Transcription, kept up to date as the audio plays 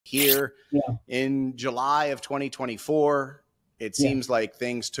here Yeah. in July of 2024, it seems like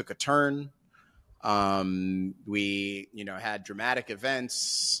things took a turn. We, had dramatic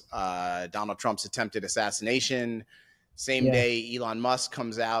events, Donald Trump's attempted assassination. Same day, Elon Musk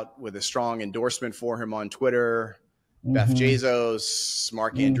comes out with a strong endorsement for him on Twitter. Beth Bezos,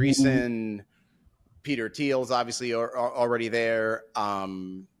 Mark Andreessen, Peter Thiel's obviously are already there.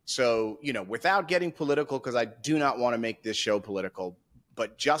 So, without getting political, because I do not want to make this show political,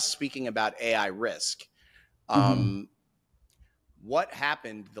 but just speaking about AI risk, what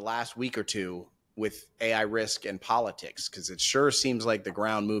happened the last week or two with AI risk and politics? Because it sure seems like the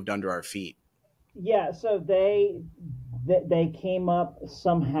ground moved under our feet. Yeah, so they came up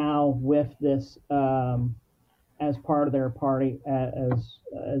somehow with this as part of their party,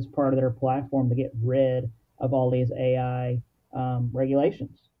 as part of their platform to get rid of all these AI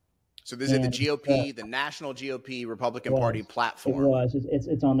regulations. So this is the GOP, the national GOP Republican Party platform. It was.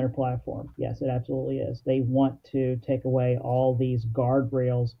 It's on their platform. Yes, it absolutely is. They want to take away all these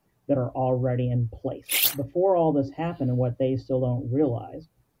guardrails that are already in place. Before all this happened, and what they still don't realize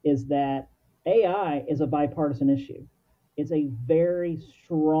is that AI is a bipartisan issue. It's a very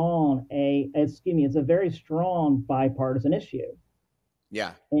strong it's a very strong bipartisan issue.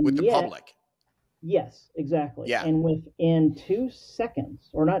 Yeah, and with the public. Yes, exactly. Yeah. And within 2 seconds,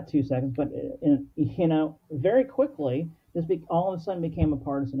 or not 2 seconds, but very quickly, this all of a sudden became a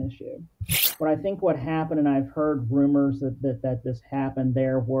partisan issue. But I think what happened, and I've heard rumors that this happened,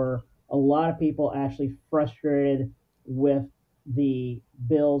 there were a lot of people actually frustrated with the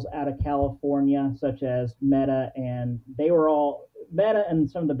bills out of California, such as Meta, and Meta and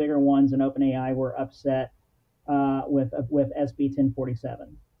some of the bigger ones in OpenAI were upset with SB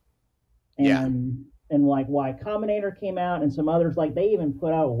 1047. And like Y Combinator came out, and some others, like they even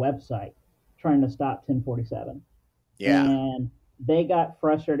put out a website trying to stop 1047. Yeah. And they got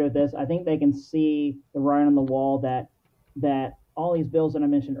frustrated with this. I think they can see the writing on the wall that all these bills that I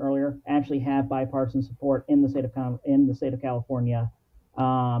mentioned earlier actually have bipartisan support in the state of California.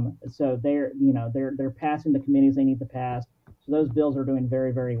 So they're passing the committees they need to pass. So those bills are doing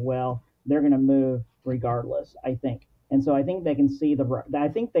very, very well. They're going to move regardless, I think. And so I think they can see I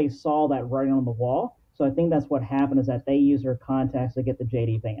think they saw that writing on the wall. So I think that's what happened, is that they use their contacts to get the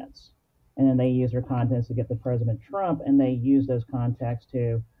J.D. Vance. And then they use their contacts to get the President Trump, and they use those contacts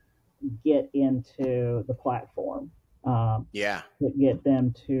to get into the platform. To get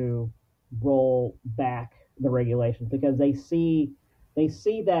them to roll back the regulations, because they see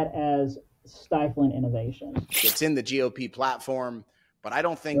that as stifling innovation. It's in the GOP platform, but I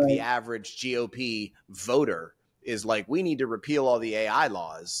don't think the average GOP voter is like, we need to repeal all the AI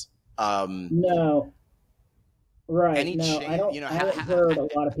laws. No. Right. I haven't heard a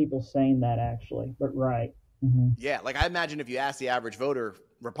lot of people saying that, actually, but right. Mm-hmm. Yeah, like I imagine if you ask the average voter,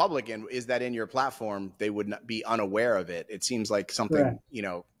 Republican, is that in your platform, they would not be unaware of it. It seems like something,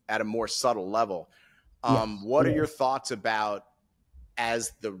 at a more subtle level. What are your thoughts about,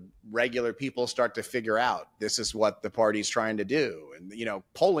 as the regular people start to figure out this is what the party's trying to do? And,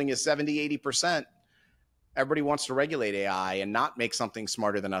 polling is 70-80%. Everybody wants to regulate AI and not make something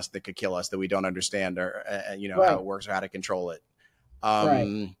smarter than us that could kill us, that we don't understand, or, how it works or how to control it.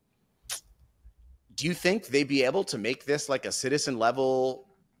 Do you think they'd be able to make this like a citizen level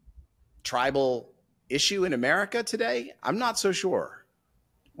tribal issue in America today? I'm not so sure.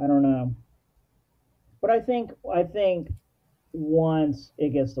 I don't know. But I think once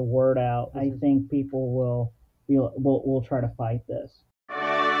it gets the word out, I think people will try to fight this.